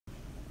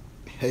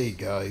Hey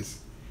guys,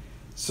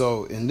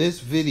 so in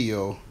this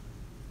video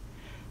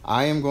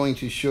I am going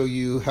to show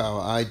you how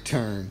I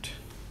turned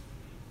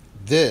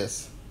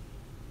this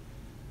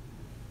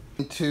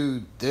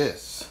into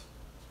this.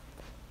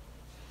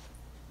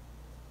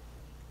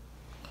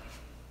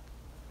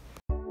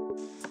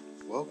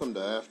 Welcome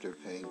to After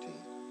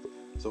Painting.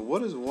 So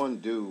what does one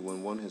do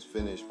when one has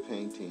finished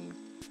painting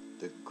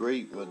the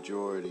great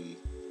majority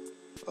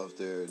of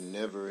their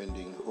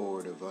never-ending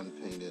horde of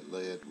unpainted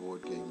lead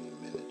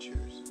wargaming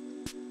miniatures?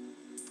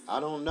 I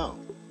don't know.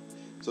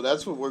 So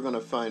that's what we're going to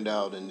find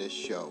out in this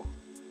show.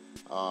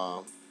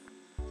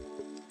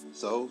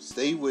 So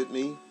stay with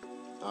me.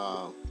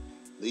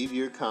 Leave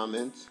your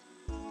comments,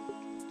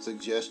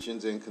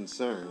 suggestions, and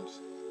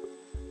concerns.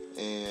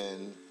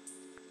 And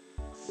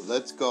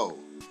let's go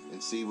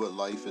and see what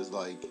life is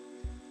like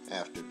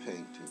after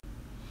painting.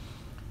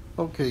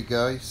 Okay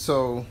guys,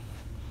 so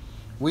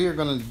we are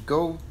going to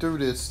go through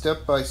this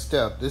step by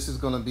step. This is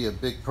going to be a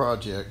big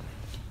project,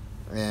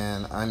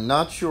 and I'm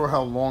not sure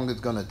how long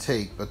it's going to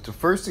take, but the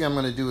first thing I'm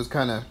going to do is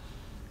kind of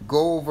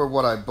go over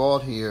what I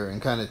bought here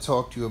and kind of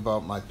talk to you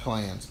about my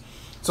plans.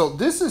 So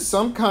this is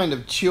some kind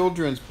of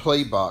children's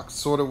play box,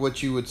 sort of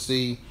what you would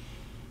see,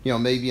 you know,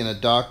 maybe in a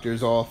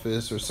doctor's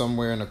office or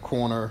somewhere in a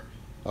corner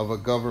of a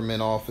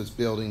government office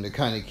building to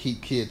kind of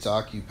keep kids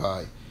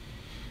occupied.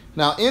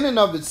 Now, in and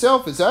of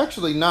itself, it's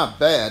actually not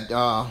bad.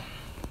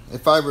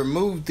 If I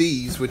remove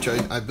these, which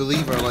I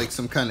believe are like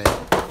some kind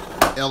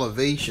of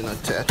elevation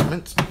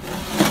attachments,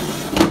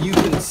 you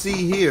can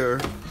see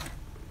here,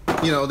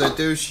 you know, that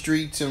there's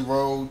streets and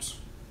roads.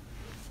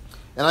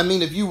 And I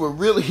mean, if you were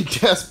really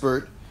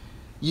desperate,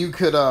 you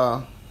could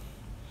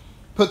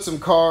put some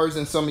cars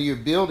in some of your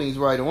buildings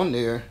right on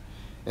there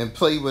and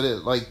play with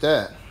it like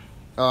that.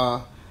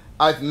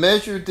 I've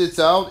measured this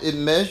out. It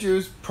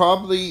measures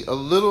probably a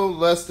little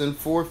less than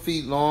 4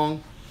 feet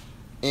long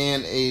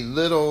and a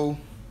little,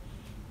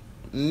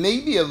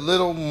 maybe a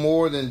little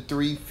more than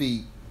 3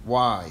 feet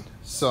wide.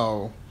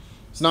 So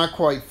it's not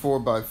quite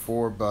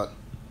 4x4, but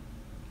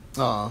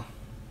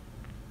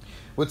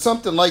with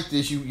something like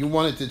this, you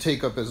want it to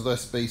take up as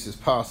less space as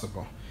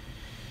possible.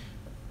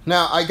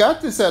 Now, I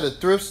got this at a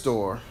thrift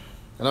store,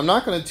 and I'm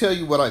not going to tell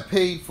you what I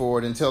paid for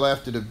it until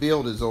after the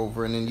build is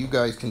over, and then you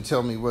guys can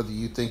tell me whether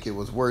you think it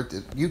was worth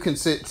it. You can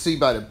see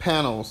by the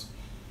panels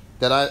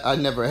that I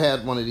never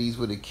had one of these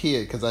with a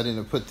kid because I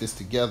didn't put this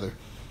together.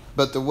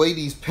 But the way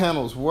these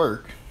panels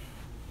work,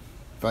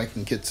 if I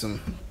can get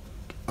some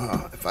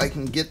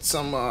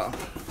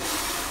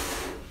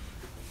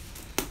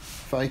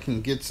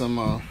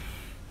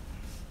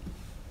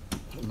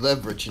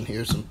leverage in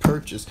here, some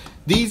purchase.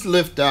 These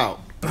lift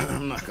out.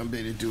 I'm not going to be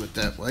able to do it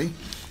that way,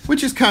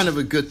 which is kind of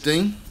a good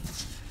thing.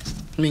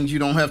 It means you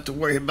don't have to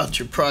worry about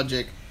your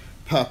project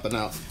popping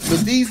out.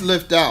 But these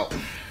lift out.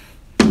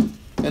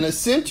 And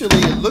essentially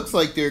it looks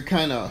like they're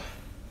kind of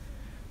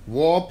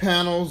wall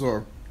panels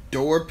or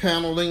door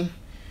paneling.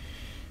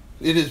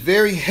 It is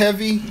very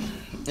heavy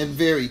and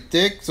very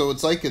thick, so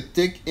it's like a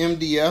thick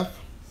MDF.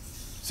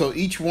 So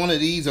each one of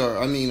these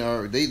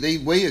they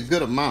weigh a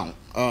good amount.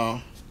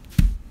 I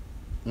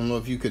don't know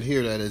if you could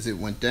hear that as it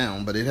went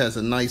down, but it has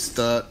a nice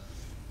stud.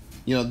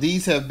 You know,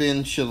 these have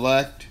been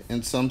shellacked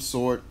in some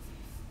sort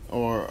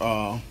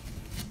or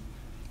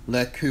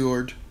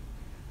lacquered.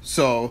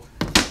 So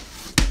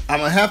I'm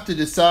going to have to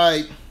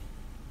decide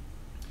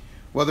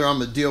whether I'm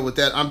going to deal with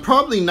that. I'm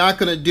probably not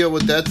going to deal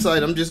with that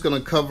side. I'm just going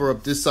to cover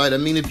up this side. I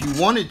mean, if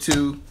you wanted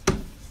to,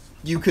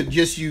 you could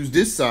just use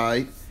this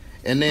side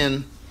and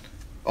then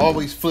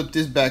always flip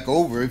this back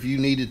over if you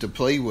needed to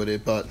play with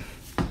it. But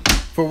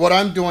for what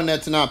I'm doing,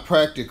 that's not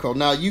practical.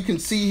 Now, you can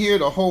see here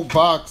the whole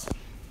box,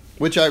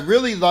 which I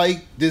really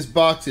like this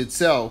box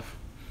itself.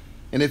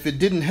 And if it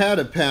didn't have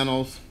the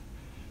panels,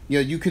 you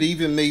know, you could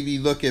even maybe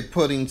look at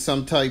putting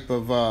some type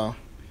of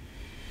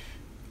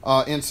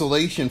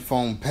insulation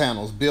foam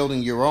panels,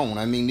 building your own.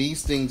 I mean,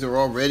 these things are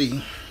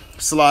already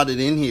slotted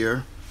in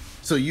here.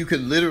 So you could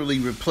literally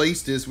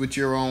replace this with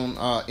your own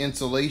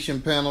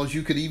insulation panels.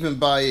 You could even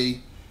buy a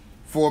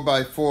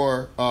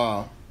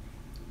 4x4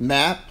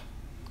 map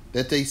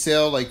that they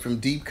sell like from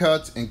Deep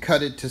Cuts and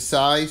cut it to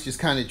size, just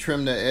kind of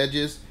trim the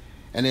edges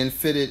and then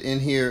fit it in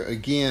here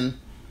again,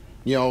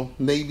 you know,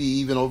 maybe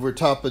even over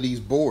top of these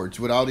boards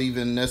without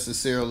even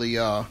necessarily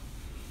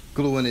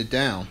gluing it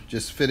down.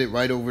 Just fit it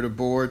right over the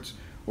boards,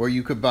 or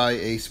you could buy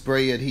a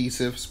spray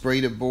adhesive,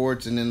 spray the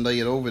boards and then lay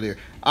it over there.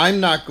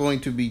 I'm not going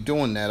to be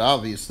doing that,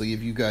 obviously,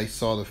 if you guys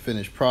saw the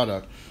finished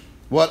product.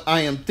 What I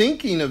am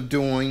thinking of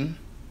doing,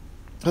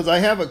 because I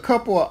have a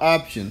couple of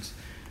options.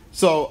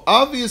 So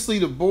obviously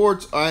the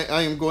boards,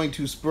 I am going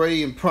to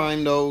spray and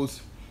prime those,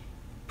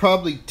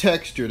 probably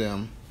texture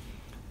them.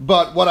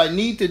 But what I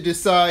need to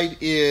decide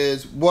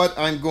is what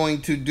I'm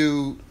going to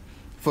do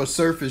for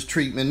surface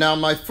treatment. Now,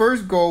 my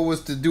first goal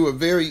was to do a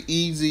very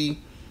easy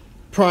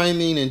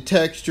priming and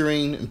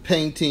texturing and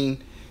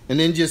painting, and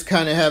then just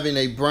kind of having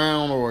a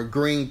brown or a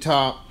green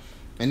top,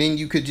 and then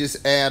you could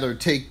just add or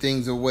take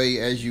things away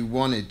as you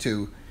wanted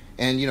to.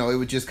 And, you know, it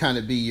would just kind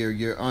of be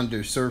your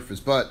undersurface.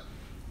 But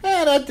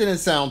that didn't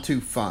sound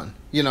too fun.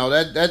 You know,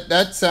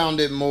 that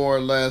sounded more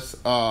or less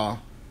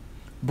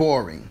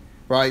boring,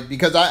 right?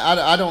 Because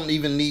I don't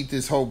even need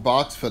this whole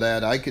box for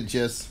that. I could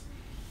just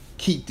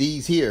keep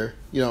these here,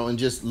 you know, and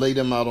just lay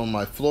them out on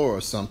my floor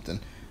or something.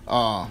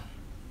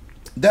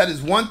 That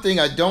is one thing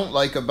I don't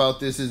like about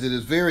this, is it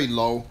is very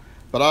low,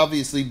 but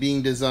obviously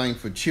being designed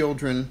for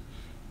children,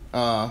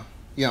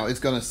 you know, it's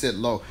going to sit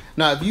low.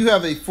 Now, if you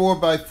have a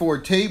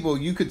 4x4 table,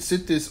 you could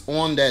sit this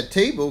on that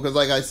table, because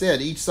like I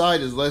said, each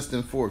side is less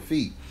than 4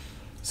 feet.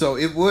 So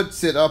it would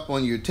sit up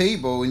on your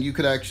table, and you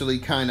could actually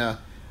kind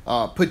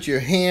of put your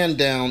hand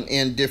down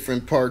in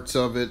different parts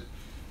of it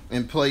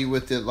and play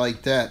with it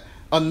like that.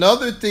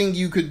 Another thing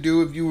you could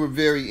do if you were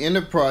very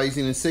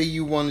enterprising and say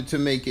you wanted to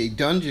make a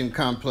dungeon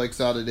complex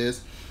out of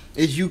this,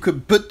 is you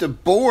could put the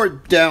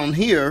board down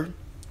here,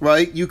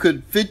 right? You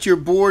could fit your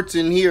boards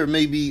in here,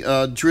 maybe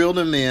drill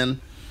them in,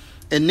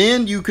 and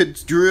then you could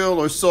drill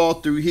or saw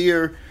through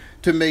here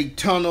to make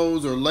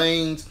tunnels or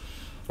lanes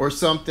or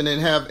something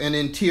and have an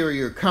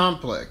interior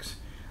complex,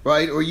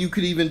 right? Or you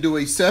could even do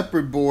a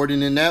separate board,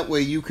 and in that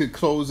way you could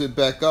close it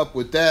back up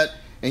with that,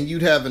 and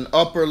you'd have an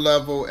upper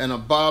level and a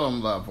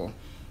bottom level.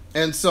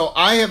 And so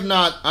I have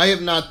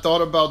not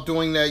thought about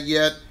doing that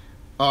yet.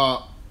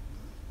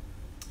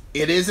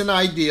 It is an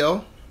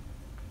ideal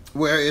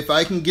where if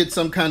I can get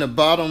some kind of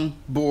bottom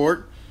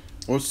board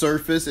or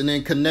surface and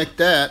then connect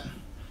that,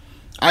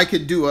 I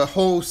could do a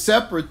whole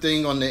separate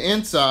thing on the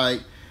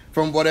inside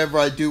from whatever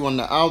I do on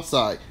the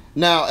outside.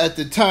 Now, at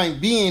the time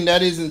being,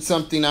 that isn't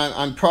something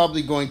I'm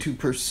probably going to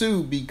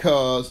pursue,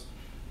 because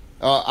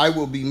I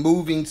will be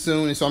moving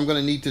soon, and so I'm going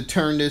to need to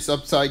turn this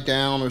upside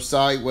down or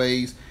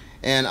sideways,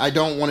 and I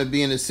don't want to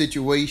be in a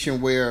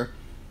situation where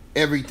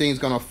everything's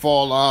going to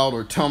fall out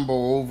or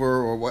tumble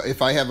over, or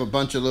if I have a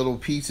bunch of little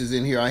pieces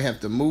in here, I have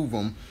to move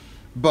them.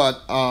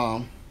 But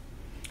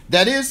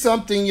that is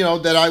something, you know,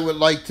 that I would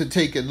like to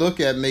take a look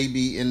at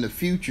maybe in the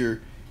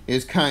future,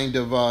 is kind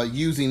of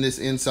using this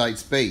inside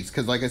space,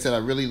 because like I said, I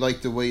really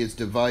like the way it's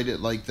divided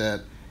like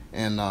that.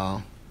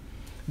 And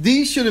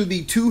these shouldn't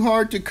be too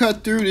hard to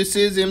cut through. This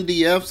is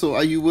MDF, so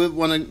you would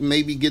want to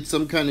maybe get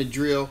some kind of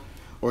drill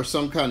or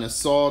some kind of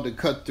saw to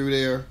cut through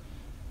there.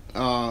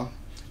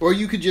 Or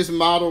you could just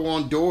model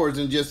on doors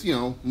and just, you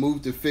know,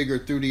 move the figure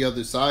through the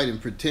other side and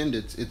pretend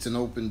it's an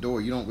open door.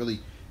 You don't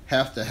really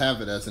have to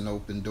have it as an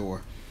open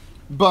door.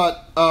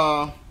 But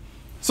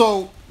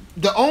so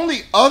the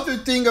only other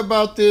thing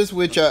about this,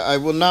 which I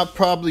will not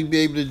probably be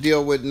able to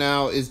deal with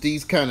now, is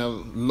these kind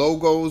of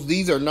logos.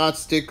 These are not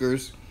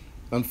stickers,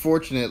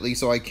 unfortunately,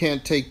 so I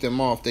can't take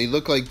them off. They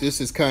look like this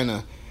is kind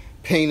of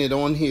painted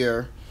on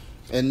here,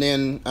 and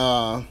then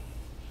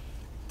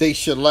they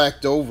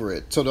shellacked over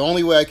it. So the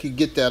only way I could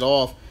get that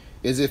off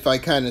is if I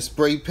kind of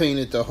spray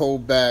painted the whole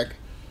back,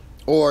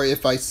 or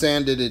if I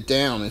sanded it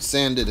down and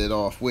sanded it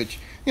off, which,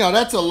 you know,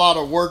 that's a lot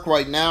of work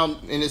right now,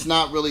 and it's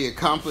not really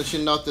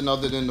accomplishing nothing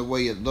other than the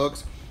way it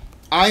looks.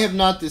 I have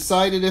not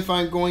decided if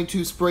I'm going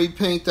to spray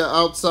paint the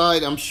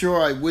outside. I'm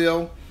sure I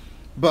will,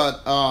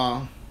 but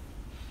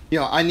you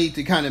know, I need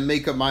to kind of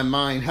make up my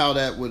mind how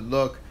that would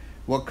look,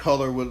 what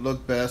color would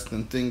look best,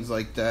 and things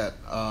like that.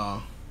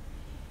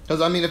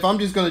 Because I mean, if I'm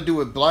just going to do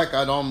it black,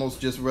 I'd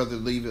almost just rather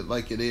leave it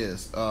like it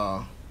is.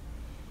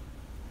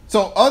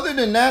 So other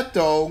than that,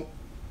 though,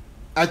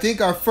 I think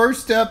our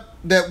first step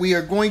that we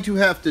are going to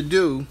have to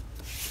do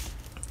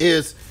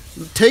is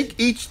take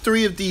each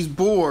 3 of these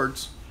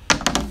boards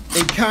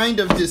and kind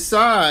of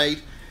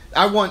decide.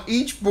 I want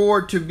each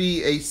board to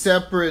be a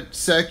separate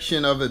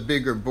section of a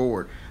bigger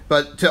board,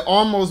 but to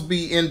almost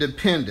be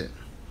independent.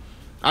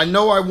 I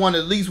know I want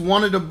at least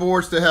one of the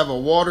boards to have a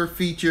water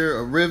feature,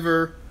 a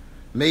river,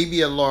 maybe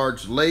a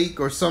large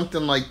lake or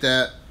something like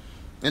that.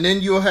 And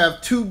then you'll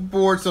have 2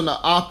 boards on the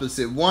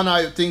opposite. One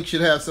I think should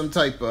have some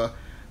type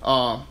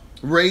of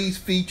raised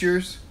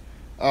features.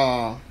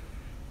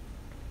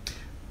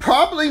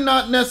 Probably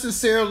not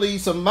necessarily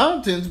some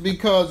mountains,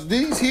 because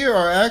these here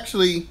are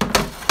actually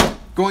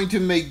going to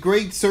make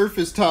great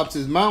surface tops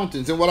as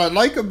mountains. And what I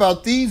like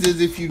about these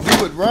is if you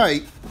do it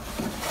right,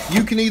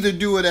 you can either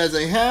do it as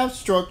a half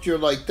structure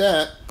like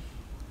that,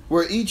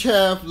 where each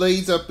half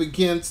lays up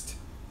against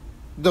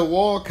the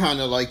wall kind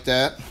of like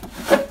that,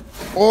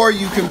 or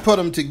you can put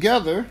them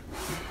together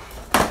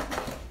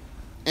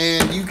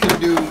and you can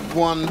do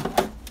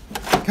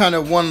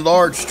one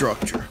large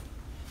structure,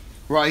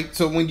 right?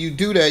 So when you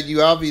do that,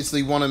 you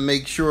obviously want to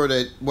make sure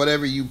that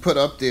whatever you put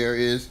up there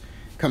is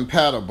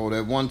compatible,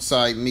 that one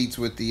side meets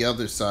with the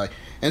other side.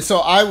 And so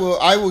I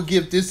will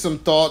give this some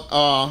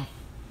thought.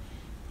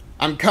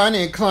 I'm kind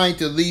of inclined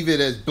to leave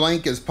it as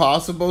blank as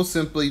possible,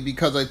 simply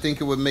because I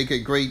think it would make a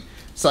great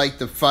site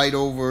to fight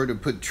over, to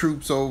put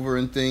troops over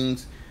and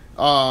things.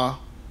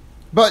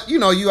 But you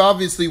know, you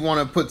obviously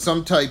want to put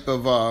some type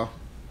of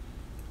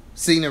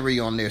scenery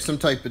on there, some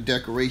type of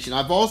decoration.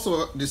 I've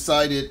also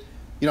decided,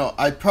 you know,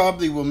 I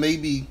probably will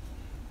maybe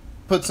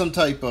put some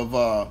type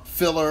of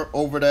filler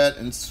over that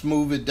and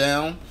smooth it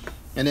down,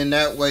 and then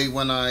that way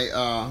when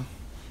I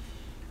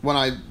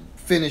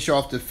finish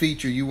off the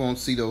feature, you won't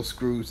see those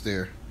screws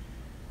there.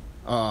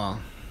 But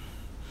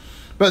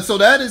But so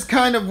that is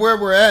kind of where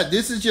we're at.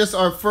 This is just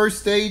our first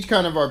stage,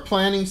 kind of our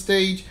planning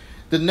stage.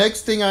 The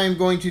next thing I am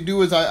going to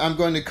do is I'm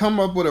going to come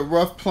up with a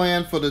rough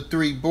plan for the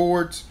 3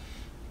 boards.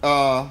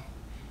 And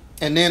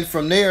then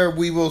from there,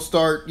 we will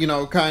start,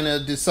 kind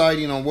of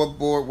deciding on what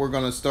board we're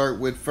going to start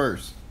with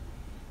first.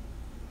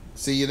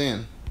 See you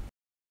then.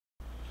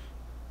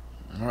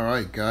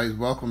 Alright guys,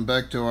 welcome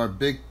back to our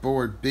big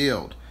board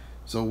build.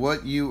 So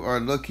what you are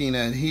looking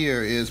at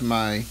here is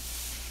my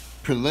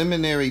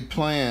preliminary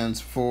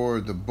plans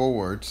for the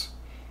boards.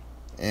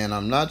 And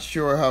I'm not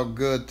sure how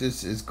good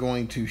this is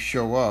going to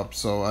show up,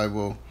 so I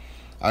will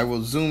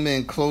zoom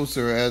in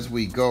closer as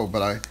we go.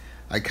 But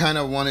I kind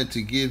of wanted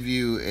to give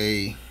you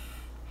a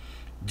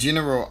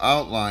general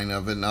outline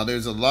of it. Now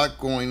there's a lot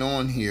going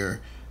on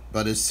here,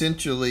 but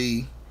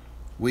essentially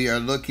we are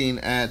looking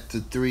at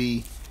the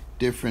 3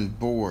 different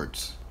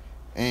boards,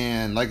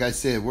 and like I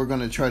said, we're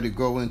going to try to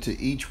go into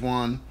each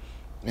one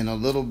in a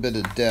little bit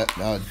of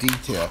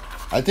detail.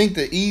 I think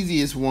the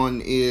easiest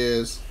one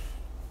is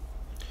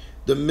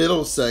the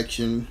middle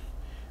section,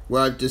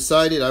 where I've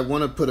decided I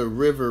want to put a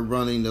river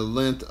running the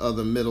length of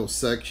the middle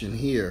section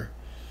here.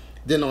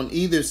 Then on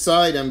either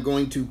side I'm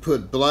going to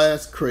put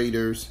blast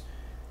craters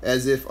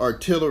as if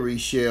artillery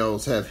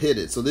shells have hit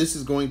it. So this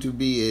is going to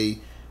be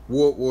a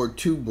World War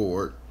II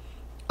board.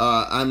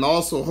 I'm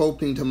also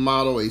hoping to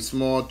model a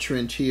small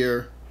trench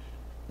here,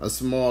 a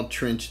small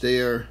trench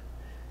there,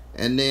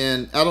 and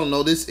then I don't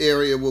know, this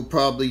area will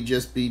probably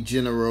just be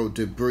general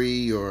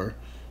debris or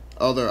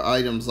other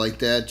items like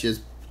that,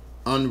 just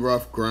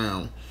unroughed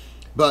ground.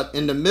 But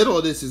in the middle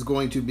of this is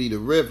going to be the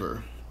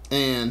river,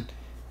 and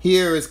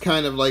here is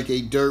kind of like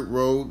a dirt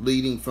road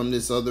leading from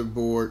this other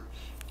board.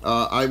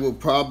 I will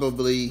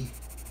probably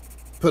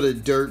put a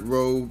dirt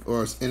road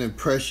or an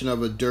impression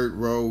of a dirt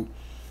road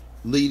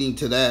leading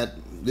to that.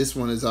 This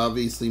one is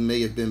obviously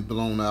may have been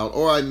blown out,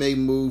 or I may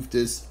move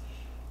this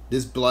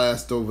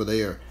blast over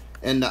there.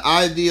 And the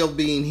ideal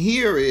being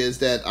here is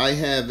that I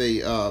have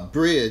a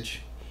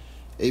bridge,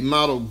 a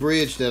model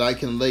bridge that I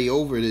can lay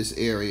over this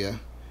area.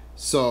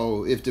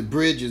 So if the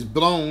bridge is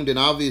blown, then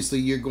obviously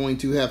you're going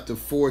to have to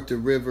ford the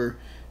river,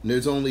 and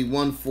there's only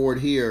one ford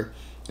here.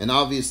 And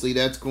obviously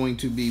that's going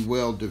to be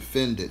well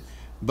defended.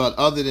 But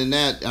other than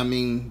that, I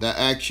mean, the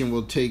action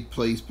will take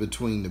place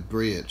between the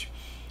bridge.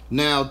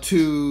 Now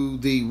to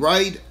the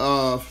right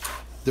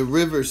of the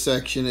river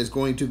section is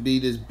going to be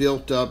this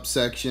built up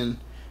section.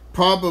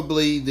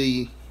 Probably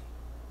the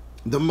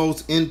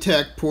most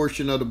intact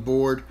portion of the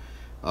board,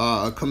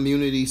 a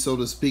community, so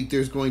to speak.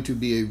 There's going to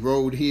be a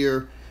road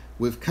here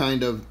with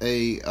kind of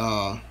a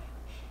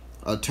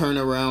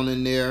turnaround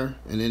in there,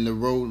 and then the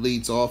road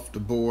leads off the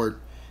board.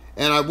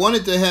 And I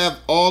wanted to have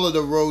all of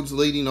the roads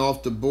leading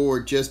off the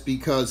board just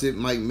because it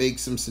might make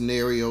some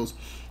scenarios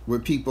where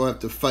people have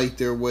to fight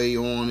their way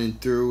on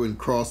and through and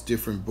cross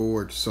different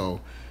boards.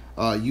 So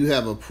you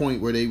have a point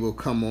where they will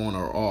come on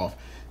or off.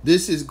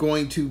 This is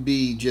going to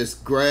be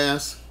just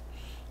grass.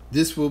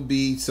 This will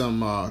be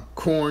some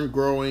corn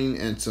growing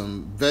and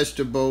some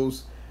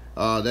vegetables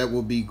that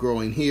will be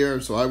growing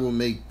here. So I will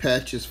make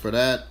patches for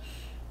that.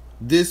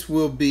 This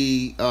will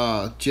be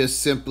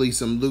just simply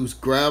some loose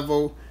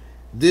gravel.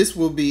 This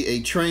will be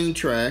a train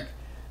track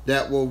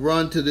that will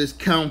run to this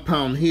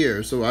compound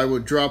here. So I will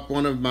drop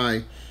one of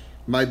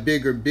my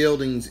bigger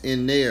buildings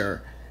in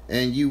there,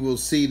 and you will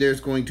see there's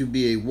going to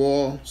be a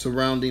wall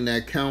surrounding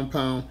that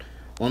compound.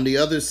 On the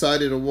other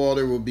side of the wall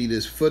there will be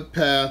this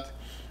footpath,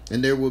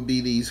 and there will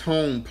be these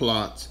home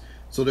plots.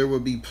 So there will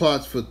be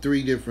plots for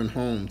 3 different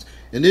homes,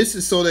 and this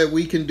is so that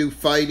we can do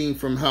fighting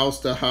from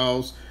house to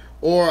house,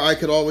 or I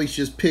could always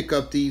just pick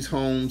up these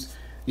homes,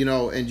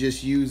 and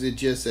just use it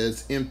just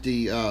as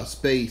empty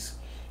space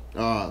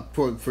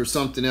for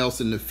something else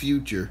in the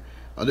future.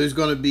 There's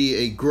going to be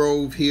a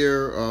grove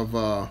here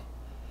of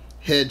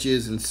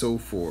hedges and so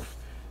forth,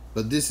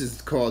 but this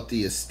is called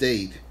the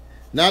estate.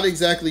 Not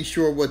exactly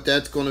sure what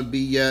that's going to be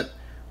yet,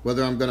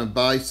 whether I'm going to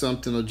buy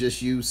something or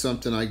just use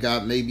something I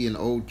got, maybe an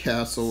old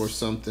castle or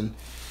something,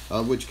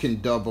 which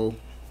can double.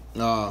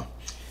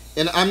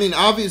 And I mean,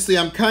 obviously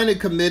I'm kind of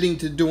committing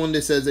to doing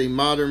this as a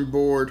modern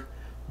board,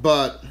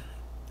 but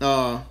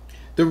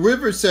the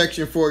river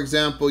section, for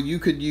example, you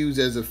could use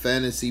as a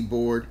fantasy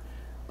board.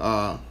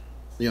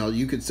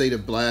 You could say the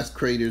blast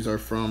craters are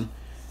from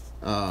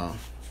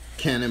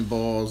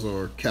cannonballs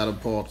or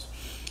catapults.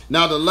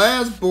 Now the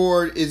last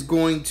board is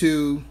going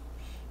to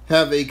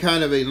have a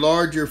kind of a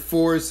larger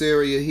forest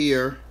area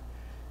here,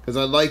 because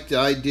I like the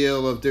idea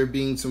of there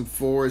being some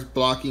forest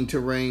blocking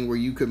terrain where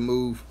you could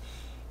move,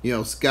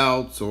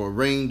 scouts or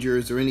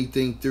rangers or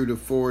anything through the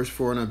forest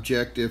for an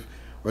objective,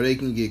 or they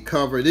can get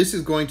cover. This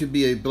is going to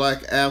be a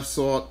black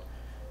asphalt,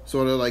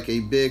 sort of like a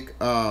big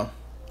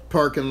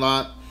parking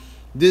lot.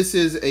 This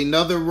is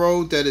another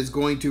road that is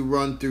going to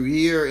run through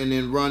here and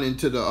then run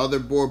into the other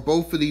board.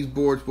 Both of these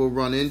boards will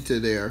run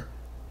into there.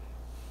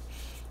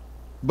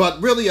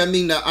 But really, I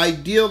mean, the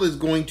ideal is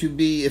going to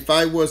be if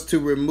I was to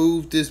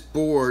remove this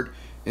board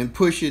and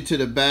push it to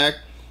the back,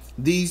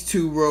 these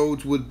 2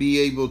 roads would be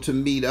able to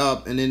meet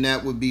up, and then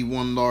that would be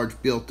one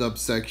large built up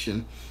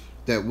section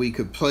that we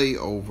could play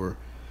over.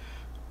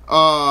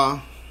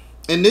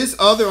 And this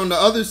other, on the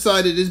other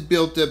side of this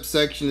built up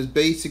section is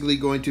basically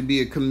going to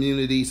be a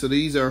community. So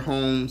these are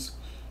homes.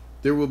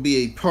 There will be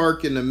a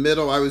park in the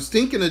middle. I was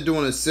thinking of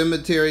doing a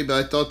cemetery,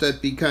 but I thought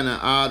that'd be kind of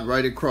odd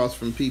right across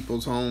from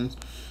people's homes.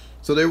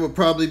 So there will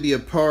probably be a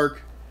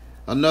park,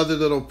 another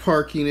little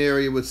parking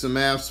area with some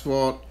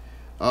asphalt,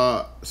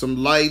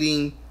 some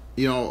lighting,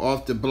 you know,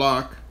 off the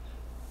block,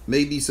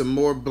 maybe some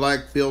more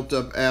black built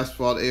up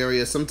asphalt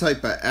area, some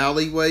type of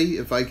alleyway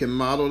if I can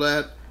model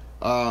that,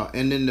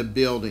 and then the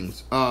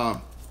buildings.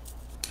 Now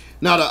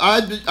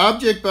the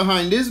object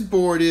behind this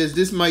board is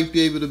this might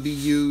be able to be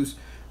used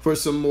for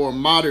some more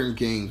modern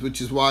games, which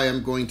is why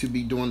I'm going to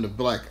be doing the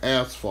black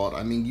asphalt.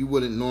 I mean, you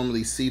wouldn't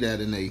normally see that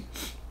in a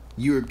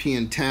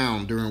European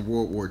town during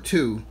World War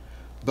II,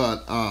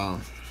 but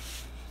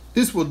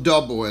this will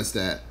double as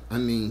that. I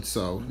mean,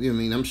 so, I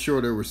mean, I'm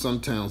sure there were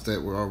some towns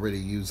that were already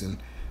using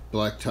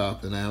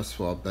blacktop and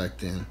asphalt back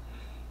then.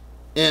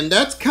 And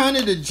that's kind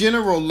of the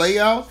general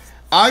layout.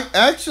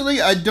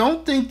 I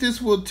don't think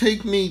this will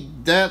take me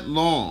that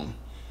long.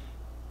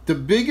 The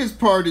biggest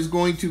part is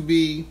going to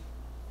be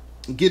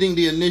getting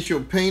the initial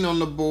paint on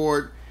the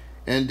board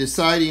and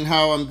deciding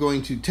how I'm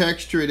going to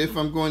texture it, if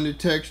I'm going to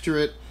texture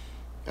it.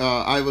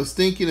 I was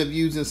thinking of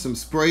using some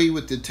spray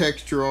with the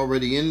texture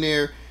already in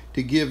there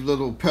to give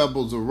little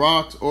pebbles or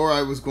rocks, or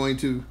I was going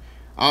to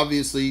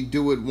obviously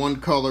do it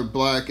one color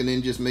black and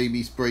then just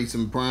maybe spray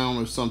some brown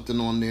or something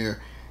on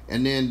there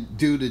and then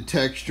do the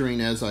texturing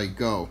as I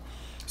go.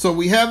 So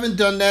we haven't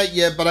done that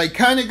yet, but I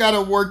kind of got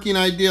a working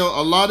idea.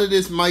 A lot of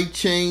this might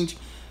change.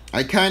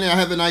 I kind of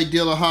have an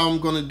idea of how I'm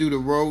going to do the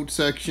road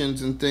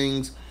sections and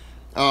things.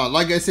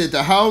 Like I said,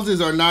 the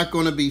houses are not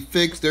going to be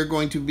fixed. They're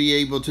going to be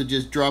able to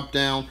just drop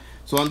down.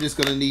 So I'm just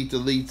going to need to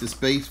leave the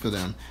space for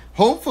them.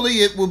 Hopefully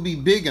it will be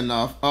big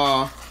enough.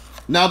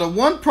 Now the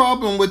one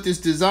problem with this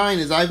design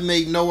is I've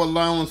made no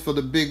allowance for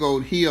the big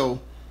old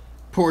heel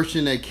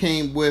portion that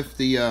came with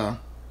the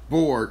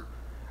board.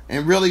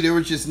 And really there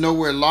was just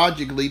nowhere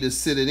logically to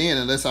sit it in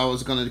unless I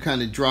was going to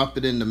kind of drop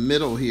it in the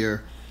middle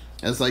here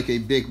as like a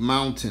big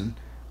mountain.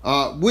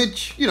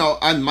 Which, you know,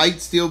 I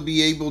might still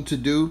be able to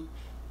do.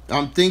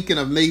 I'm thinking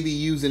of maybe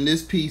using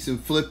this piece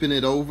and flipping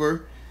it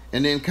over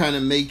and then kind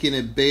of making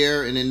it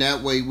bare, and in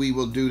that way we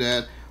will do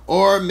that.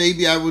 Or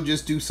maybe I will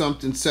just do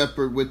something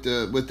separate with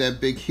that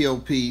big heel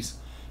piece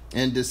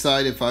and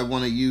decide if I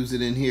want to use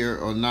it in here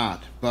or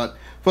not. But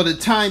for the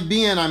time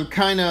being, I'm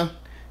kind of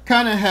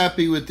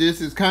happy with this.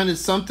 It's kind of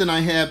something I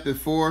had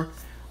before,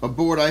 a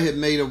board I had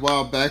made a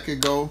while back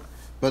ago,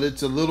 but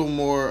it's a little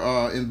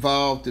more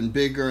involved and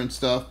bigger and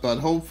stuff, but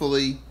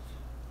hopefully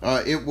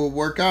it will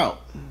work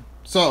out.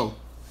 So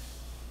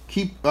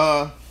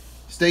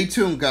stay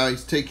tuned,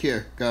 guys. Take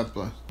care. God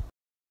bless.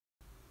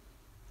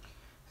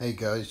 Hey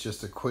guys,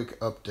 just a quick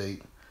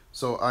update.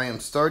 So I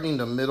am starting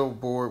the middle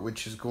board,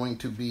 which is going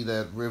to be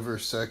that river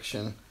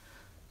section.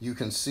 You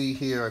can see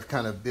here I've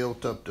kind of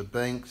built up the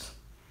banks,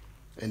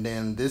 and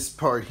then this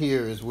part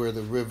here is where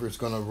the river is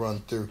going to run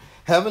through.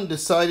 Haven't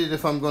decided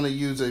if I'm going to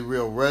use a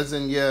real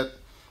resin yet,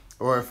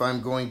 or if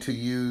I'm going to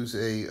use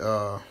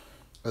a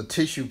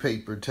tissue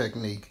paper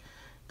technique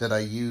that I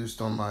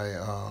used on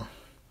my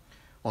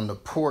on the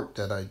port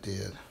that I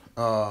did.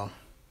 I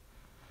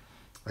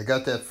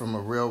got that from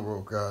a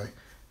railroad guy.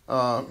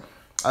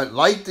 I'd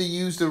like to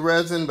use the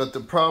resin, but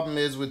the problem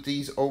is with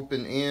these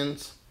open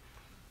ends,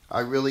 I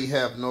really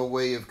have no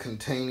way of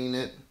containing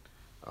it.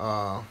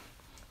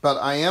 But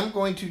I am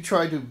going to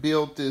try to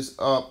build this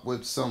up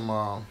with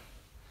some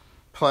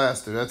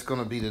plaster. That's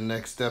going to be the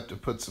next step, to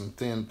put some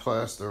thin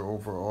plaster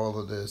over all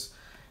of this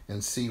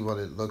and see what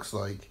it looks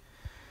like.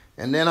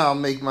 And then I'll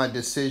make my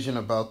decision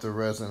about the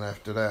resin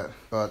after that.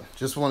 But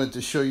just wanted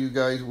to show you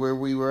guys where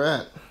we were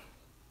at.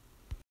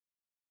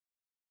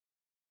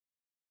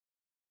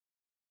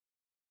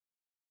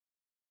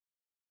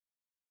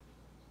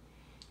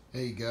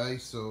 Hey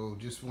guys, so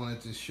just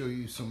wanted to show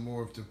you some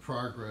more of the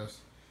progress.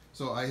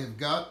 So I have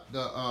got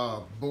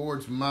the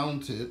boards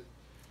mounted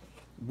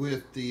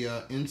with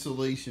the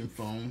insulation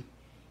foam.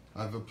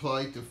 I've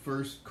applied the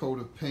first coat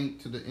of paint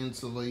to the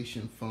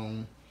insulation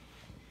foam,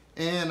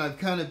 and I've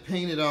kind of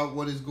painted out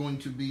what is going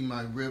to be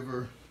my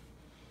river.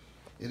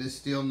 It is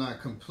still not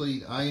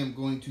complete. I am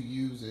going to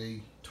use a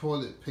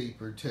toilet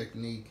paper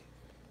technique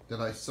that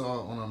I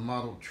saw on a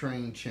model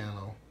train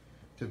channel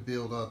to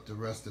build up the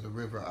rest of the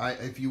river.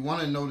 If you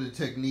want to know the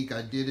technique,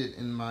 I did it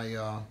in my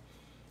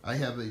I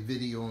have a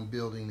video on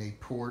building a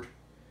port.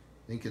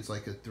 I think it's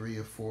like a 3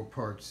 or 4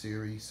 part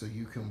series, so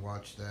you can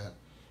watch that.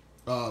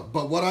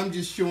 But what I'm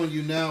just showing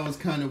you now is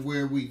kind of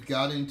where we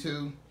got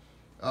into.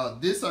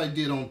 This I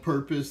did on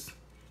purpose.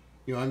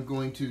 You know, I'm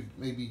going to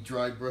maybe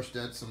dry brush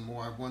that some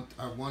more.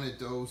 I wanted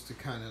those to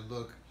kind of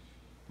look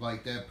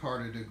like that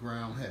part of the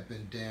ground had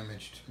been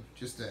damaged,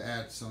 just to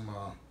add some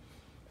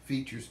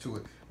features to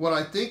it. What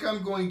I think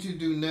I'm going to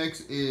do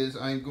next is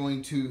I'm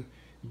going to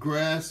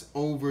grass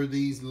over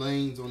these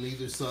lanes on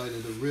either side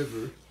of the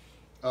river,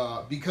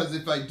 because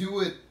if I do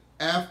it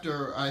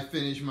after I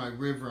finish my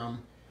river,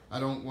 I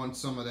don't want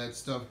some of that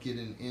stuff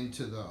getting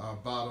into the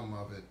bottom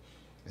of it.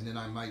 and then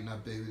I might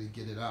not be able to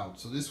get it out.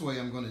 So this way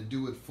I'm going to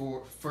do it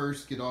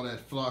first, get all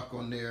that flock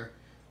on there,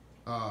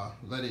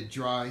 let it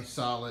dry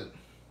solid,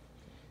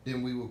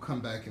 then we will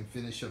come back and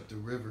finish up the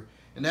river.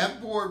 And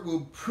that board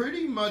will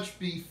pretty much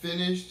be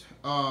finished.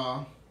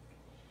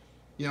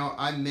 You know,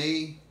 I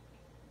may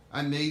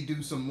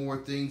do some more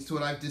things to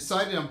it. I've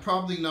decided I'm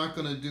probably not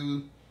going to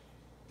do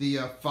the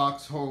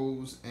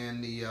foxholes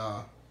and the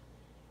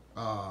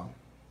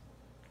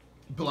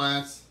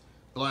blast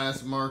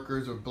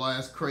markers or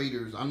blast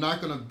craters. I'm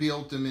not going to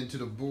build them into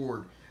the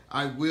board.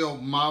 I will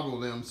model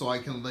them so I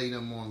can lay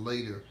them on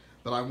later.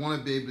 But I want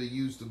to be able to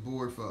use the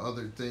board for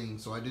other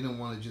things, so I didn't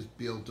want to just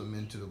build them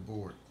into the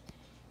board.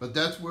 But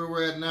that's where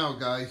we're at now,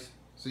 guys.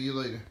 See you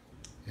later.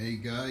 Hey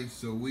guys,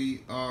 so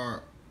we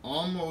are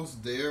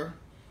almost there.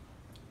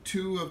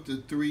 2 of the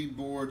 3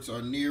 boards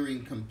are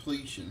nearing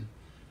completion.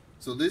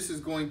 So this is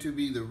going to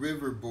be the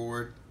river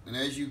board, and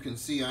as you can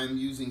see, I'm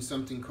using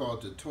something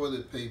called the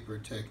toilet paper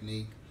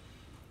technique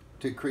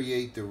to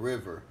create the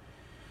river.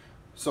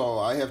 So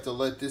I have to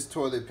let this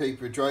toilet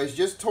paper dry. It's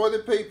just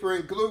toilet paper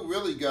and glue,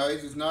 really,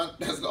 guys. It's not,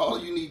 that's all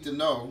you need to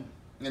know.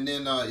 And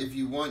then if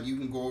you want, you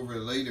can go over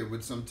it later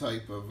with some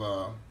type of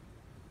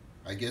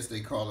I guess they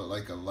call it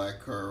like a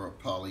lacquer or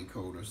poly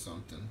coat or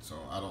something. So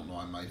I don't know,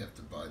 I might have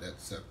to buy that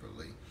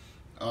separately.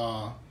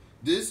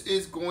 This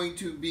is going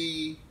to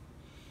be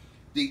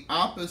the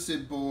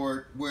opposite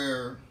board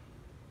where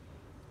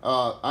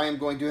I am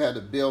going to have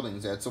the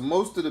buildings at. So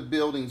most of the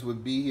buildings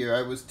would be here.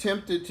 I was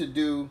tempted to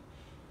do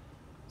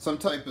some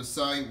type of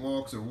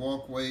sidewalks or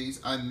walkways.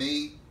 I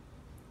may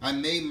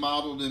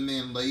model them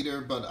in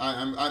later, but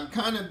I'm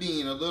kind of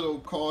being a little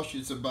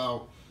cautious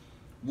about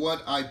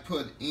what I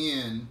put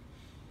in,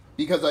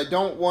 because I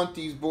don't want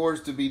these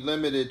boards to be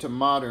limited to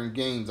modern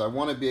games. I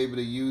want to be able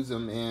to use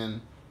them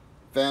in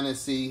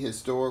fantasy,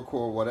 historical,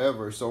 or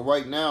whatever. So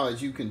right now,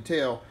 as you can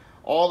tell,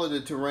 all of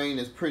the terrain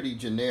is pretty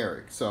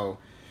generic. So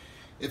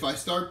if I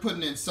start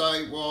putting in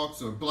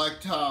sidewalks or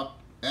blacktop,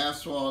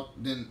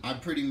 asphalt, then I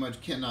pretty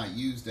much cannot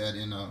use that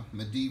in a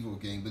medieval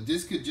game. But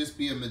this could just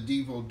be a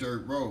medieval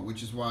dirt road,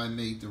 which is why I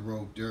made the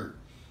road dirt.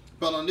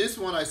 But on this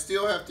one, I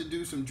still have to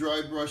do some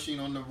dry brushing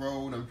on the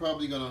road. I'm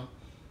probably gonna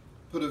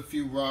put a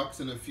few rocks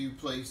in a few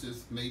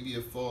places, maybe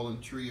a fallen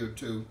tree or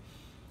 2.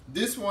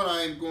 This one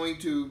I am going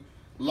to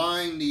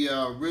line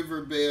the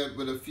riverbed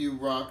with a few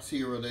rocks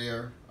here or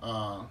there.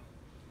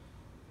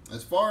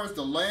 As far as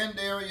the land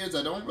areas,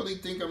 I don't really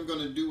think I'm going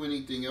to do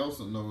anything else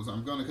on those.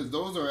 Because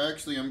those are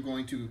actually, I'm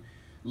going to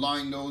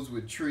line those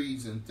with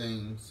trees and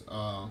things.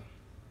 I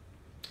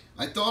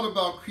thought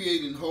about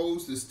creating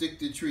holes to stick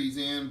the trees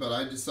in, but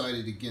I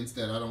decided against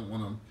that. I don't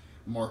want to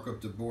mark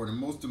up the board, and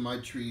most of my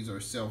trees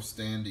are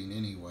self-standing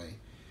anyway.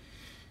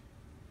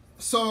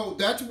 So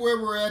that's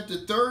where we're at. The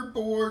third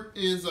board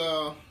is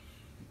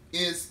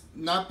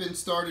not been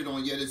started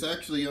on yet. It's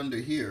actually under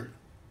here.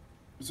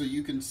 So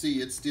you can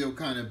see it's still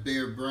kind of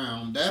bare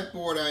brown. That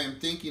board I am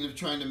thinking of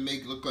trying to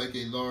make look like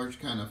a large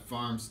kind of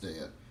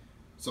farmstead.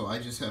 So I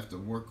just have to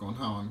work on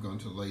how I'm going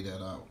to lay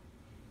that out.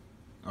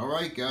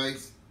 Alright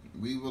guys,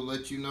 we will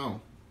let you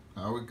know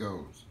how it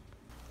goes.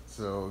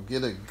 So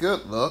get a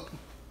good look.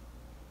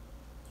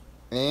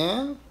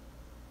 And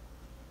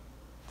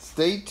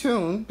stay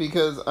tuned,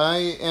 because I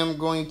am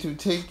going to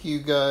take you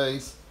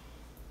guys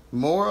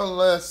more or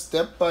less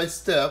step by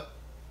step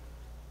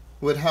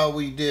with how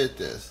we did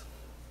this.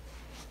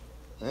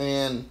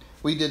 And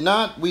we did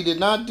not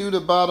do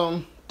the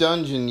bottom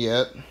dungeon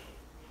yet,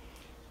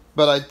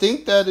 but I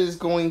think that is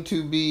going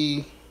to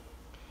be,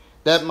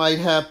 that might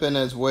happen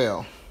as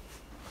well.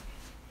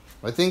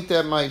 I think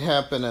that might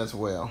happen as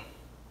well.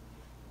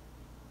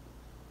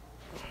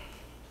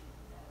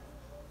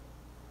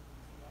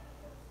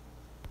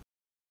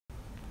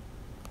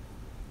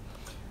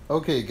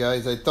 Okay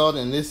guys, I thought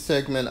in this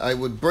segment I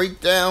would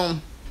break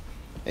down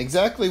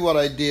exactly what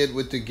I did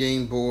with the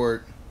game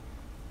board,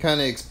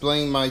 kind of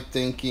explain my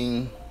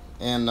thinking,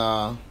 and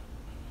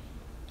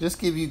just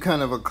give you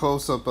kind of a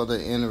close-up of the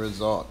end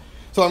result.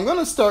 So I'm going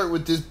to start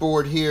with this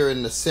board here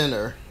in the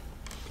center.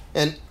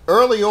 And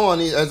early on,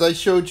 as I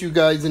showed you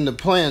guys in the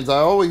plans, I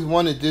always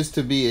wanted this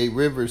to be a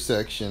river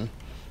section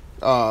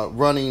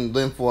running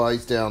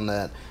lengthwise down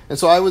that. And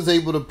so I was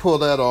able to pull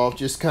that off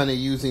just kind of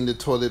using the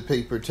toilet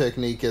paper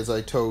technique, as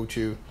I told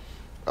you.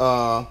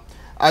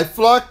 I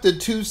flocked the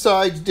 2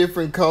 sides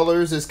different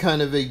colors as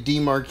kind of a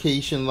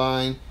demarcation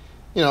line.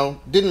 You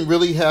know, didn't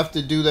really have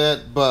to do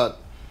that, but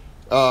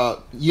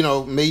you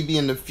know, maybe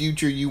in the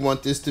future you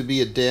want this to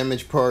be a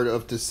damaged part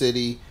of the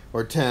city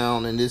or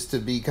town and this to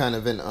be kind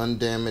of an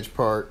undamaged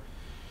part.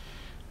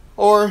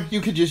 Or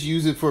you could just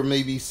use it for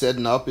maybe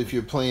setting up if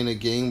you're playing a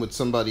game with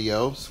somebody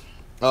else.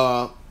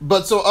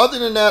 But so other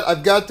than that,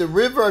 I've got the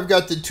river, I've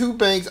got the 2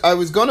 banks. I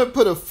was going to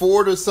put a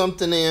fort or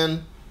something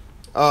in,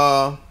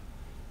 but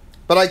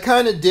I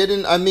kind of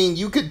didn't. I mean,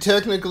 you could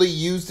technically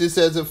use this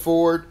as a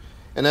fort,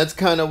 and that's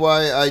kind of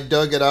why I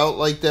dug it out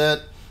like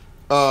that.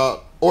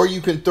 Or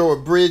you can throw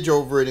a bridge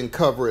over it and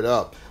cover it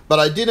up. But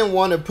I didn't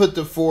want to put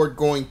the fort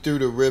going through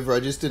the river. I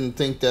just didn't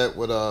think that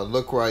would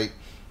look right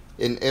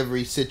in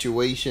every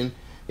situation.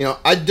 You know,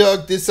 I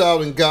dug this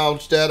out and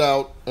gouged that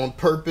out on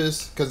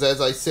purpose because, as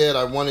I said,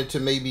 I wanted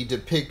to maybe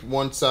depict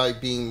one side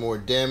being more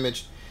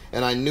damaged,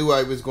 and I knew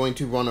I was going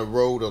to run a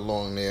road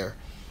along there.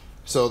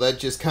 So that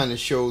just kind of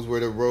shows where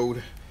the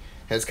road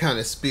has kind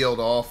of spilled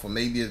off, or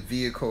maybe a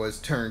vehicle has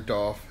turned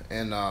off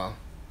and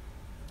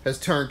has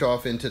turned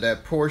off into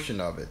that portion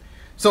of it.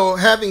 So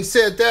having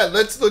said that,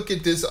 let's look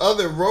at this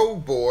other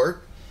road board.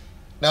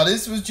 Now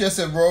this was just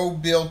a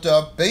road built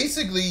up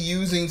basically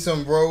using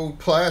some road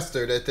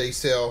plaster that they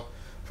sell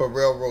for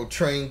railroad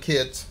train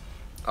kits.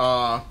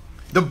 The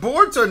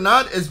boards are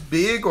not as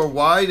big or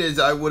wide as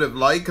I would have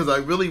liked because I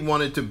really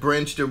wanted to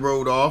branch the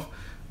road off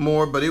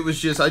more, but it was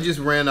just, I just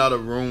ran out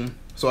of room.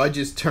 So I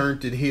just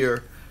turned it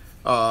here,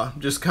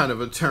 just kind of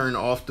a turn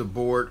off the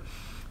board.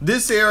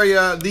 This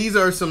area, these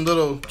are some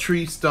little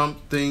tree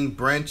stump thing,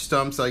 branch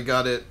stumps I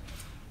got at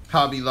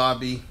Hobby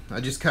Lobby. I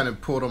just kind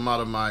of pulled them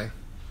out of my,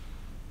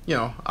 you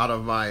know, out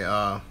of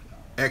my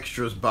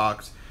extras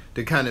box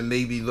to kind of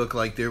maybe look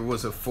like there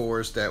was a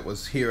forest that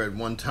was here at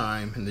one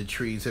time and the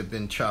trees have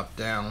been chopped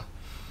down.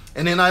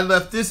 And then I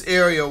left this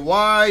area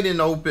wide and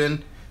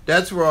open.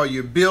 That's where all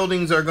your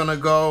buildings are gonna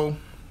go.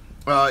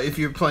 If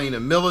you're playing a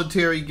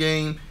military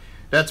game,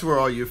 that's where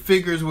all your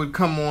figures would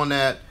come on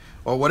at,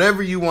 or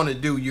whatever you want to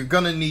do. You're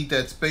gonna need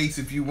that space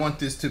if you want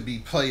this to be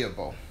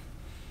playable.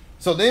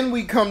 So then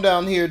we come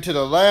down here to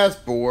the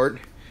last board.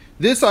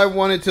 This I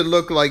wanted to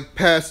look like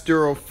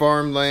pastoral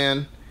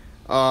farmland.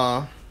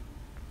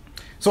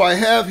 So I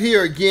have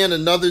here again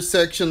another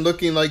section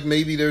looking like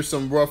maybe there's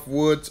some rough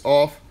woods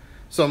off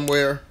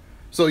somewhere.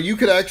 So you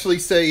could actually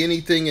say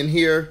anything in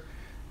here,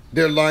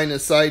 their line of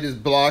sight is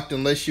blocked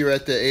unless you're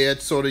at the edge,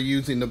 sort of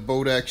using the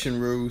boat action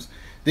rules.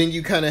 Then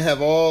you kind of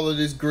have all of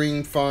this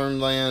green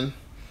farmland,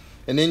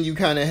 and then you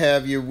kind of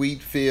have your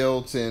wheat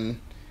fields and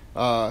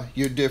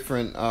your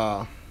different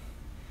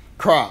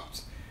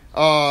crops.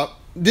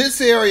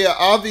 This area,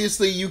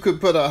 obviously you could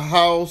put a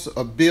house,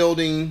 a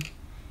building,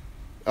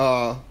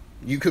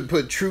 you could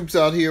put troops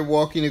out here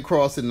walking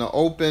across in the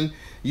open.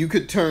 You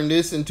could turn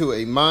this into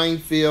a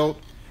minefield,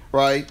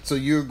 right? So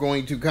you're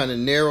going to kind of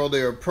narrow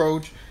their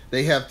approach.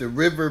 They have the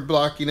river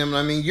blocking them.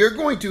 I mean, you're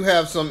going to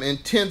have some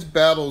intense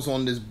battles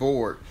on this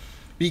board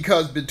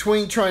because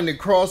between trying to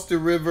cross the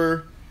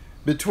river,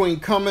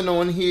 between coming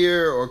on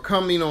here or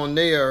coming on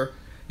there,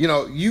 you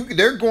know,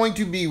 they're going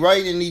to be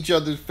right in each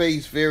other's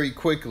face very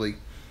quickly.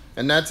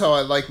 And that's how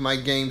I like my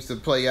games to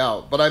play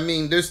out. But I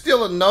mean, there's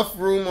still enough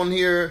room on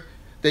here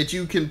that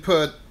you can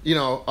put, you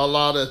know, a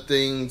lot of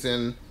things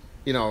and,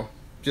 you know,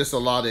 just a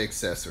lot of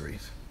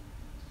accessories.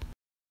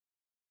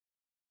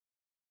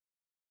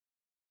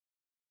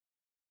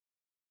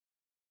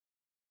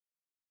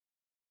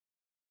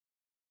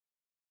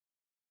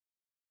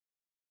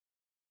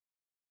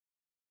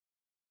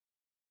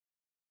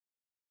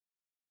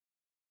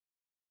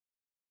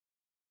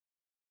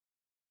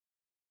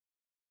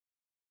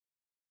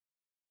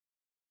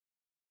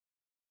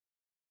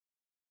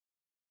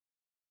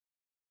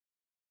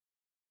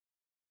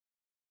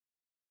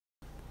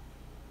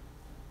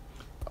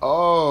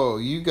 Oh,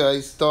 you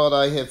guys thought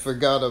I had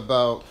forgot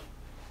about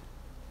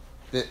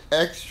the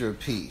extra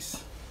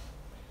piece,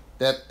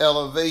 that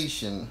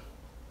elevation.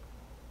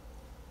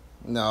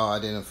 No, I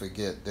didn't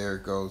forget. There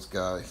it goes,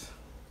 guys.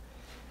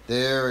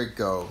 There it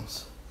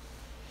goes.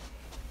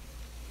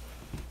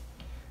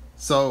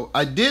 So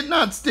I did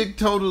not stick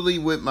totally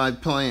with my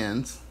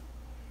plans,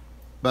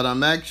 but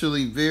I'm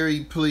actually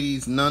very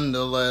pleased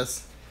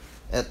nonetheless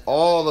at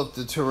all of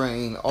the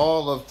terrain,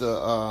 all of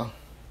the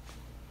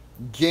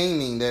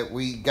gaming that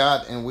we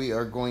got and we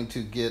are going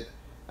to get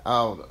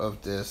out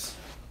of this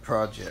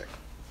project.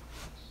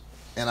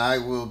 And I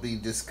will be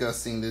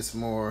discussing this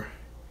more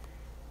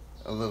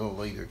a little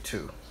later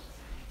too.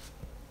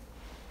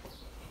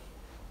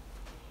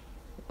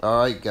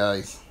 Alright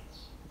guys,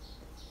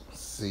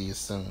 see you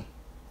soon.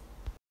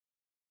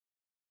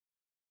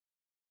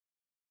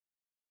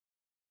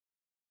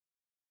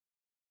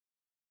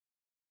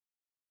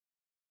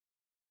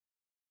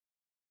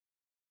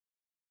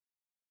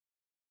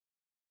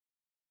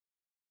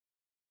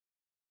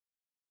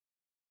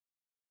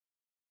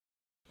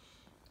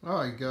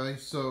 Alright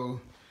guys,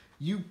 so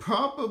you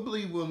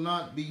probably will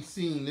not be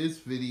seeing this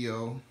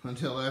video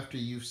until after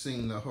you've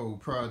seen the whole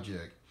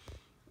project,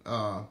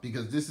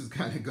 because this is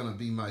kind of going to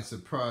be my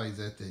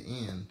surprise at the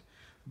end.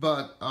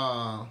 But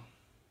I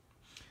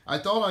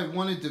thought I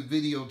wanted to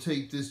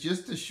videotape this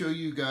just to show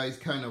you guys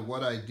kind of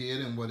what I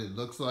did and what it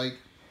looks like,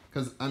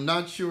 because I'm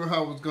not sure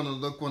how it's going to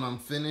look when I'm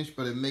finished,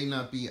 but it may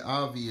not be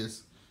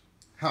obvious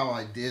how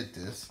I did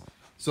this.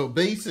 So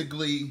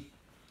basically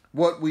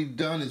what we've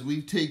done is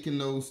we've taken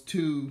those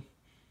two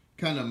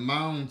kind of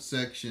mound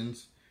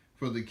sections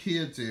for the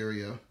kids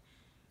area,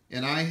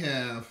 and I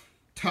have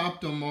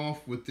topped them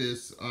off with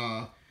this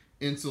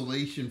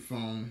insulation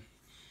foam.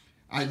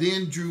 I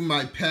then drew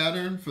my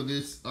pattern for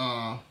this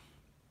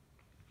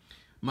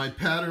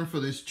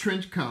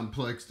trench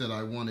complex that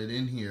I wanted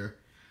in here.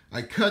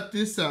 I cut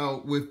this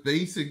out with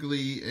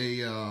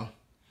basically a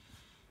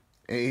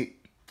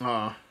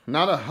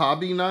not a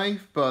hobby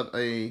knife, but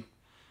a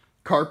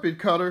carpet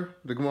cutter,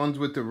 the ones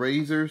with the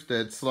razors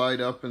that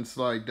slide up and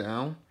slide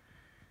down.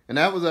 And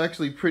that was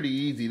actually pretty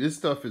easy. This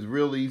stuff is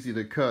real easy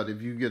to cut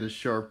if you get a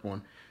sharp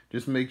one.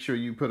 Just make sure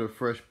you put a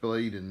fresh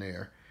blade in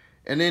there.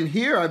 And then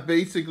here I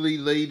basically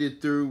laid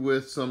it through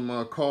with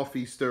some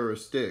coffee stirrer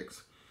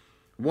sticks.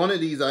 One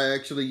of these I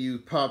actually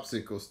used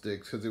popsicle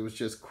sticks because it was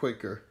just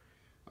quicker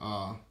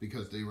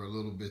because they were a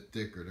little bit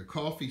thicker. The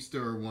coffee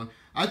stirrer one,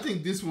 I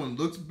think this one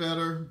looks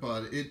better,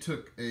 but it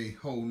took a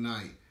whole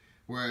night.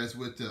 Whereas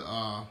with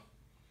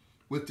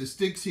the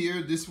sticks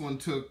here, this one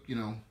took, you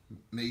know,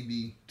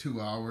 maybe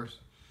 2 hours.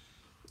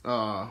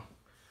 And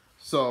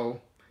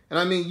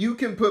I mean, you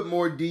can put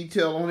more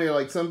detail on here.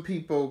 Like some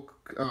people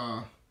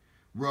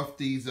rough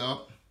these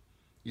up,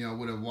 you know,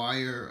 with a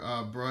wire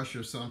brush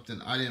or something.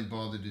 I didn't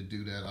bother to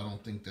do that. I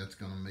don't think that's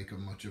going to make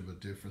much of a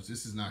difference.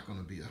 This is not going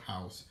to be a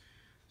house.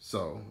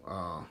 So,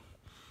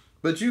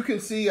 but you can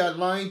see I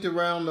lined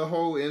around the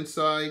whole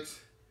insides.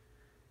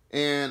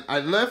 And I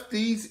left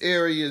these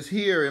areas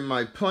here in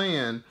my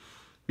plan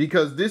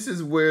because this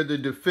is where the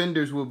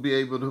defenders will be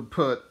able to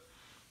put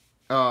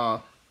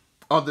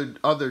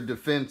other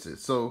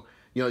defenses. So,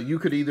 you know, you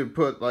could either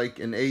put like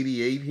an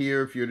 88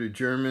 here if you're the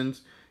Germans.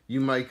 You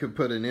might could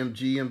put an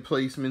MG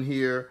emplacement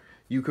here.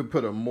 You could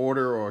put a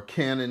mortar or a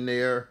cannon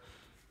there.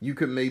 You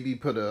could maybe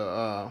put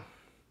a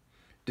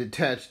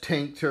detached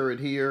tank turret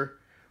here.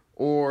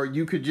 Or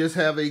you could just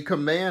have a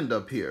command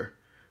up here,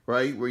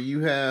 right? Where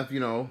you have, you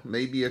know,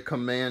 maybe a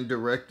command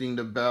directing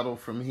the battle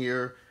from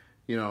here,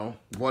 you know,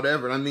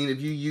 whatever. I mean, if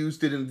you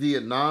used it in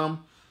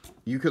Vietnam,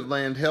 you could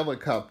land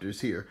helicopters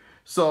here.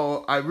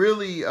 So I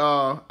really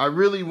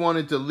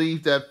wanted to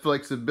leave that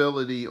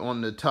flexibility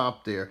on the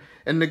top there.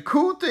 And the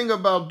cool thing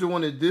about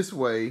doing it this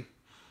way,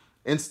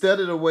 instead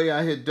of the way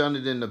I had done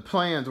it in the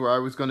plans where I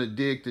was going to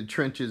dig the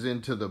trenches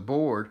into the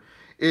board,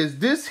 is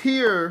this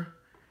here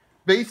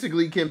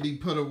basically can be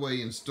put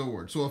away and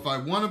stored. So if I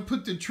want to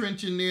put the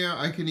trench in there,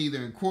 I can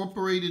either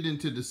incorporate it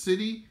into the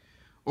city,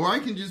 or I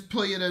can just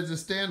play it as a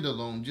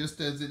standalone, just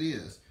as it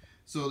is.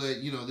 So that,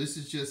 you know, this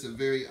is just a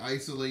very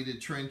isolated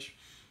trench.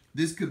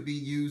 This could be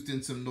used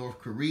in some North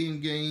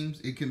Korean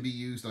games. It can be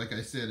used, like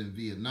I said, in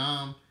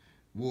Vietnam,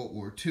 World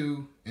War II,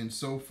 and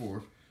so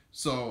forth.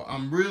 So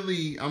I'm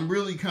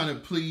really kind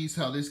of pleased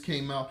how this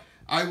came out.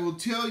 I will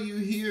tell you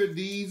here,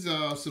 these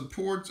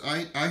supports,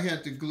 I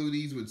had to glue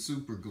these with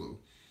super glue.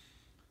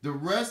 The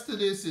rest of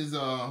this is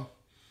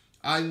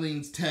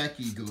Eileen's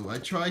tacky glue. I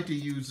tried to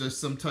use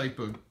some type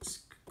of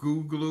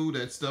glue,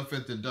 that stuff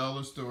at the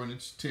dollar store, and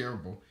it's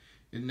terrible.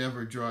 It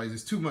never dries.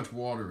 There's too much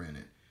water in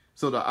it.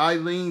 So the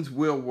Eileen's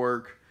will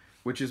work,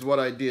 which is what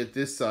I did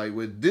this side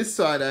with. This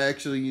side I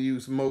actually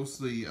used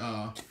mostly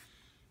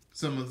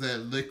some of that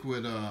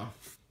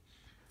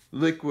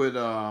liquid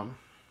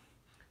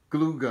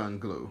glue gun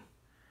glue.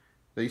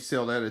 They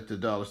sell that at the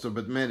dollar store,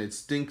 but man, it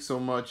stinks so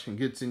much and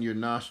gets in your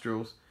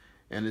nostrils,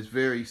 and it's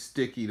very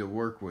sticky to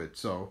work with.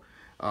 So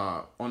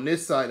on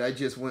this side, I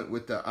just went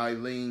with the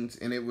Eileen's,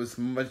 and it was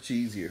much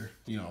easier,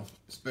 you know,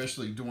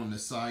 especially doing the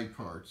side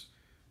parts.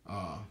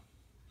 But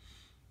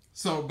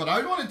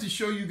I wanted to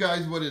show you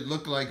guys what it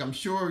looked like. I'm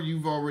sure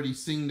you've already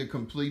seen the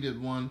completed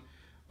one,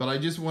 but I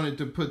just wanted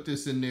to put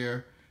this in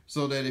there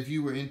so that if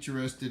you were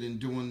interested in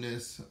doing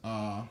this,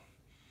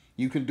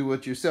 you can do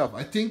it yourself.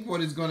 I think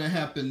what is going to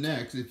happen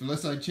next,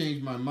 unless I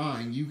change my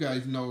mind, you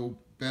guys know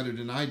better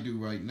than I do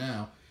right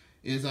now,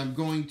 is I'm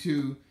going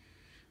to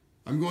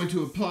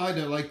apply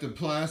the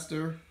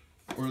plaster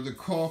or the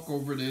caulk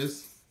over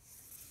this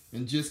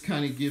and just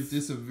kind of give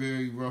this a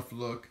very rough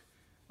look.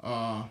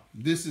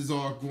 This is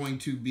all going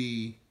to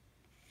be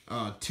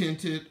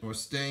tinted or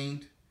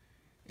stained,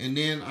 and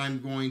then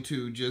I'm going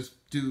to just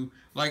do,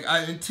 like,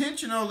 I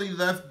intentionally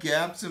left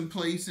gaps in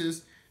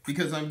places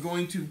because I'm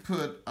going to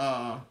put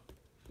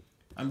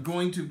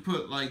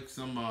like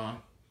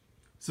some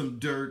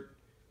dirt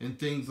and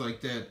things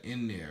like that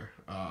in there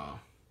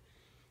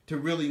to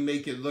really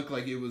make it look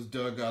like it was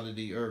dug out of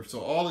the earth.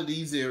 So all of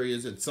these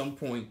areas at some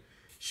point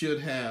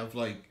should have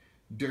like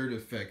dirt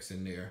effects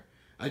in there.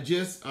 I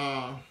just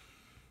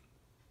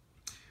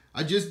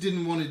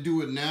didn't want to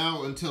do it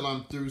now until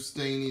I'm through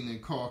staining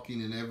and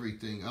caulking and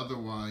everything.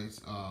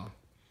 Otherwise,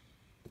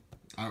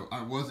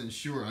 I wasn't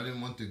sure. I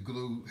didn't want the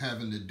glue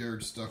having the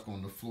dirt stuck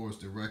on the floors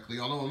directly,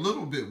 although a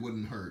little bit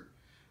wouldn't hurt.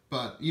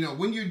 But, you know,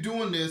 when you're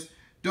doing this,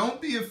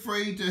 don't be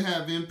afraid to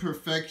have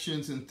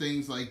imperfections and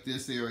things like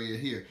this area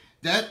here.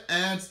 That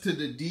adds to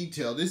the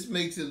detail. This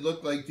makes it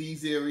look like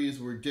these areas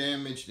were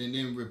damaged and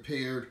then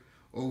repaired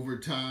over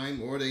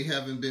time, or they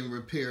haven't been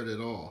repaired at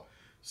all.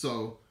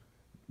 So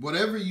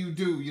whatever you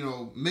do, you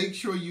know, make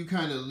sure you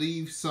kind of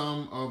leave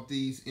some of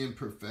these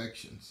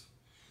imperfections.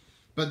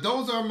 But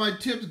those are my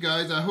tips,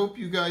 guys. I hope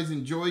you guys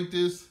enjoyed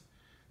this.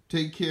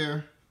 Take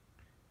care,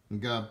 and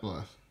God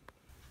bless.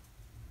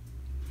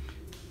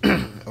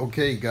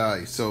 Okay,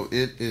 guys, so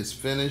it is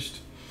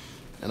finished.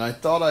 And I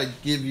thought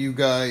I'd give you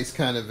guys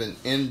kind of an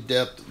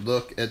in-depth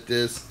look at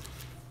this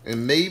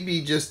and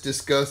maybe just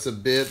discuss a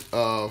bit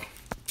of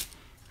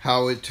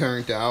how it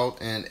turned out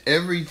and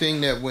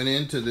everything that went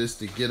into this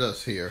to get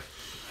us here.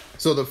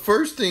 So the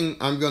first thing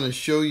I'm going to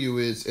show you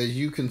is, as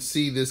you can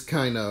see, this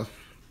kind of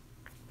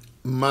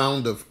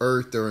mound of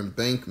earth or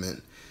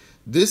embankment.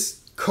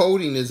 This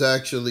coating is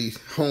actually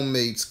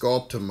homemade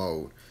sculptor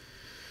mode,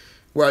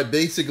 where I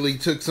basically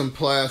took some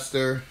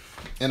plaster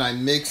and I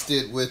mixed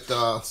it with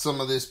some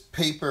of this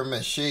paper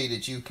mache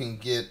that you can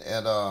get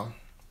at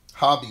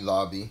Hobby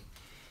Lobby,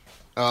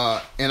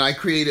 and I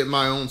created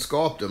my own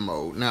sculptor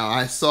mode. Now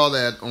I saw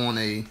that on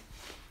a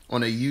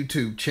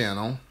YouTube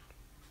channel,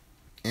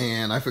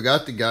 and I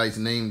forgot the guy's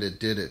name that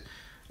did it.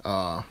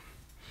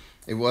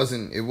 It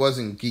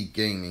wasn't Geek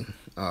Gaming.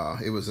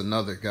 It was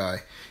another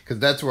guy, because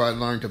that's where I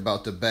learned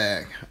about the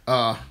bag.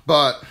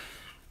 But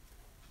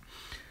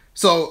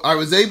so I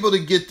was able to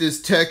get this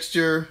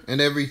texture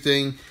and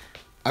everything.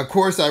 Of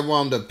course, I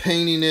wound up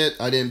painting it.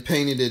 I didn't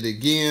paint it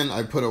again.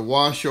 I put a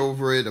wash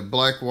over it, a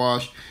black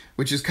wash,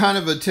 which is kind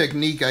of a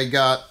technique I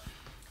got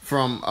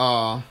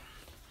from,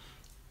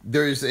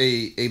 there's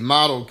a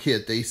model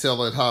kit they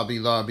sell at Hobby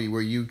Lobby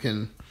where you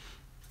can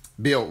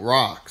build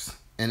rocks.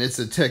 And it's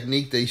a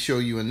technique they show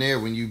you in there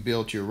when you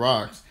build your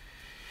rocks,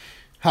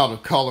 how to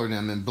color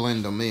them and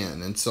blend them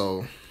in. And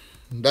so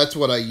that's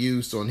what I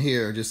used on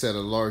here, just at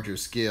a larger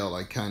scale.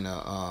 I kind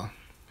of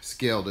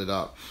scaled it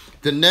up.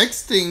 The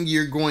next thing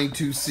you're going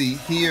to see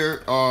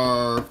here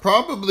are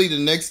probably the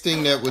next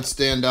thing that would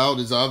stand out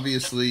is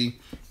obviously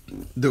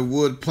the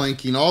wood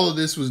planking. All of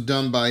this was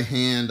done by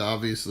hand,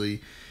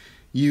 obviously,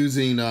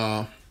 using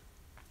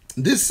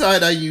this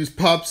side I used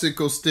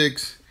popsicle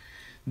sticks.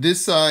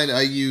 This side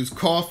I used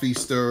coffee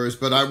stirrers,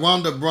 but I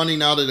wound up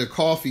running out of the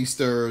coffee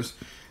stirrers,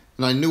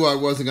 and I knew I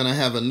wasn't going to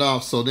have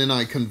enough, so then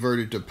I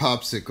converted to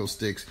popsicle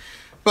sticks.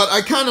 But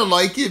I kind of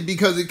like it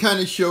because it kind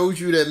of shows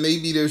you that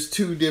maybe there's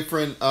two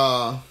different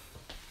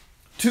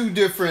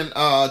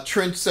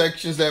trench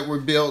sections that were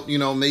built. You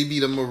know, maybe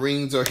the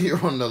Marines are here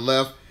on the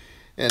left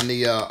and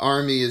the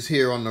Army is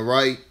here on the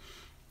right.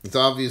 It's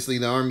obviously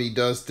the Army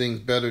does things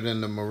better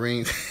than the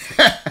Marines.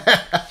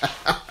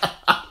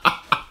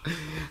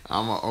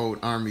 I'm an old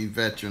Army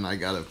veteran. I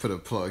got to put a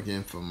plug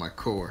in for my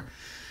Corps.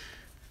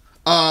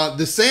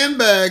 The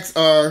sandbags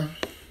are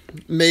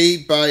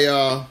made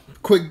by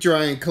quick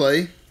drying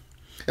clay.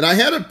 And I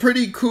had a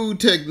pretty cool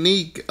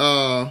technique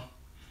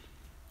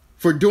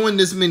for doing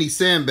this many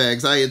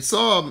sandbags. I had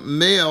saw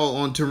Mel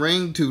on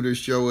Terrain Tutor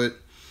show it,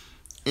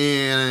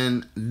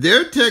 and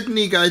their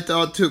technique I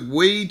thought took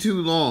way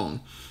too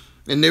long.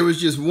 And there was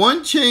just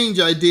one change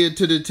I did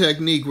to the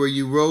technique where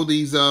you roll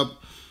these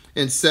up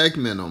and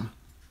segment them.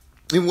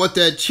 And what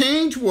that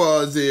change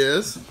was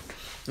is,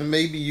 and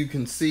maybe you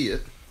can see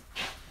it,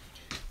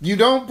 you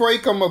don't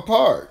break them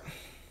apart.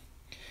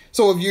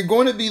 So if you're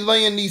going to be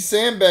laying these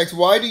sandbags,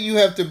 why do you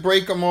have to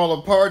break them all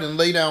apart and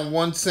lay down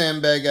one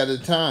sandbag at a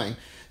time?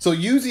 So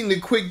using the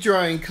quick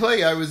drying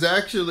clay, I was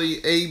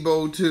actually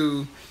able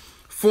to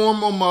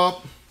form them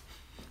up,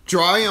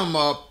 dry them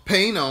up,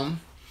 paint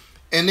them,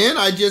 and then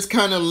I just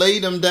kind of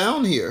laid them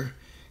down here.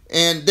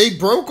 And they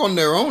broke on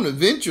their own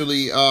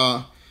eventually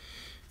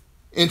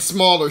in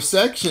smaller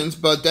sections,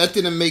 but that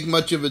didn't make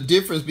much of a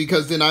difference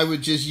because then I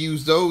would just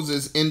use those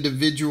as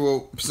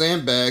individual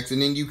sandbags,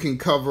 and then you can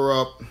cover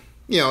up,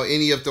 you know,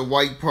 any of the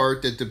white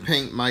part that the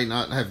paint might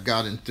not have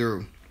gotten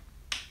through.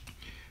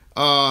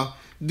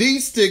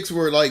 These sticks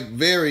were like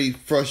very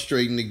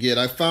frustrating to get.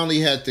 I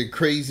finally had to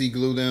crazy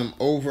glue them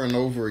over and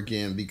over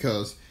again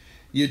because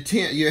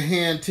your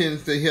hand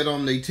tends to hit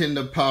them. They tend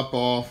to pop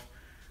off.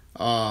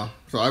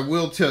 So I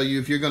will tell you,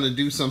 if you're going to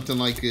do something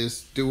like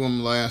this, do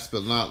them last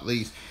but not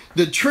least.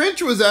 The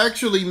trench was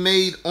actually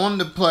made on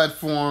the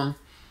platform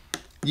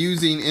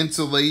using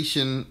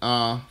insulation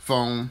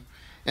foam.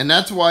 And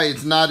that's why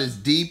it's not as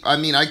deep. I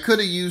mean, I could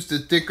have used a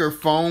thicker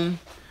foam,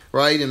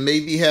 right? And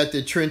maybe had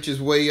the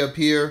trenches way up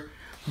here.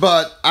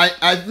 But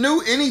I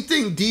knew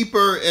anything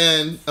deeper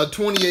and a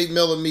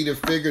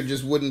 28mm figure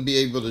just wouldn't be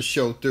able to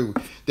show through.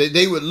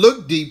 They would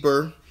look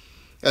deeper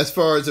as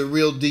far as a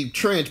real deep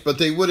trench, but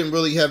they wouldn't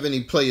really have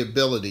any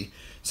playability.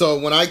 So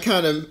when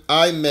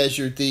I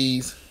measured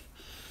these,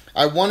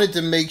 I wanted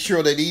to make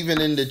sure that even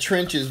in the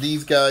trenches,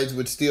 these guys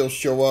would still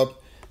show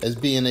up as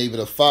being able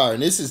to fire.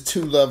 And this is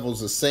 2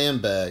 levels of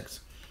sandbags,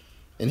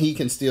 and he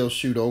can still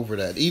shoot over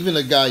that. Even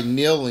a guy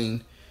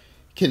kneeling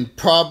can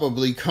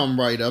probably come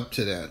right up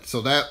to that.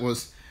 So that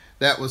was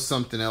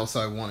something else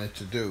I wanted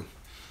to do.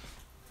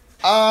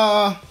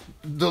 How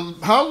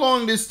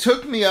long this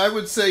took me, I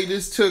would say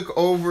this took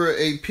over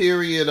a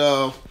period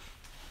of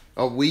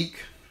a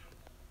week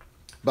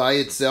by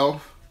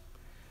itself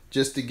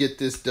just to get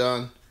this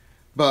done.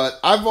 But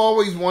I've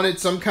always wanted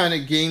some kind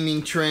of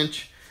gaming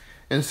trench,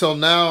 and so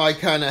now I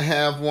kind of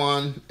have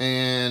one.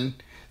 And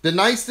the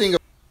nice thing, I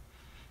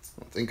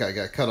think I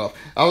got cut off.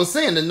 I was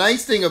saying the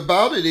nice thing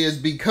about it is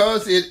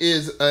because it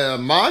is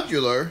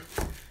modular,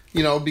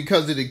 you know,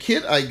 because of the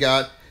kit I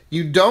got,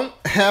 you don't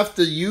have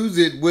to use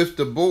it with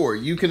the board.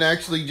 You can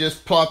actually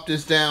just plop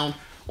this down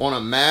on a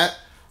mat,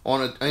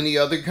 on any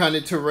other kind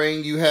of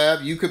terrain you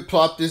have. You could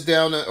plop this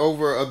down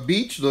over a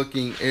beach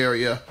looking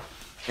area,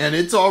 and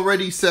it's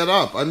already set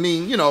up. I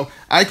mean, you know,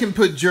 I can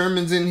put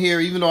Germans in here,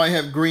 even though I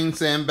have green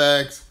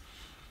sandbags.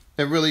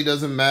 It really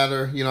doesn't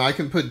matter. You know, I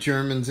can put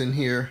Germans in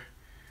here,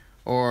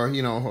 or,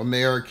 you know,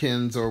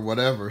 Americans or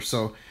whatever.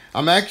 So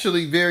I'm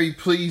actually very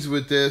pleased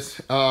with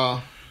this.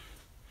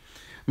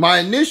 My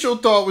initial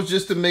thought was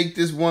just to make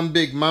this one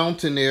big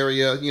mountain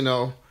area, you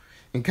know,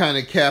 and kind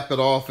of cap it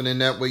off, and then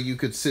that way you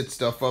could sit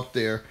stuff up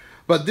there.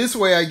 But this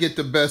way I get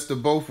the best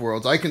of both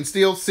worlds. I can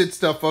still sit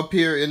stuff up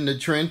here in the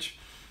trench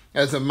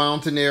as a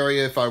mountain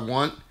area if I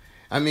want.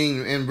 I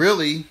mean, and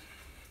really,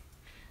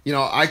 you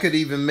know, I could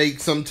even make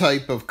some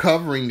type of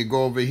covering to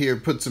go over here,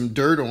 put some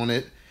dirt on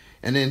it,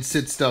 and then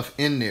sit stuff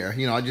in there.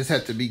 You know, I just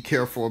have to be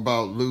careful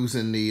about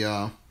losing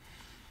the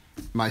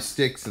my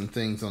sticks and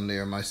things on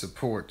there, my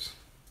supports.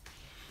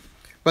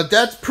 But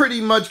that's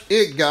pretty much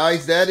it,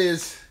 guys. That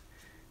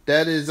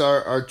is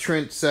our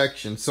trench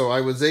section. So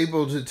I was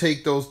able to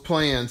take those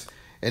plans,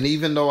 and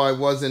even though I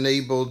wasn't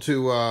able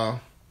to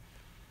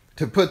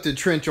put the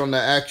trench on the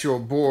actual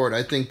board,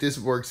 I think this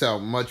works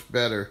out much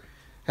better,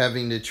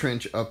 having the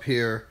trench up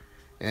here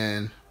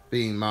and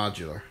being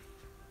modular.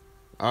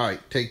 All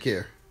right, take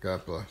care.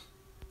 God bless.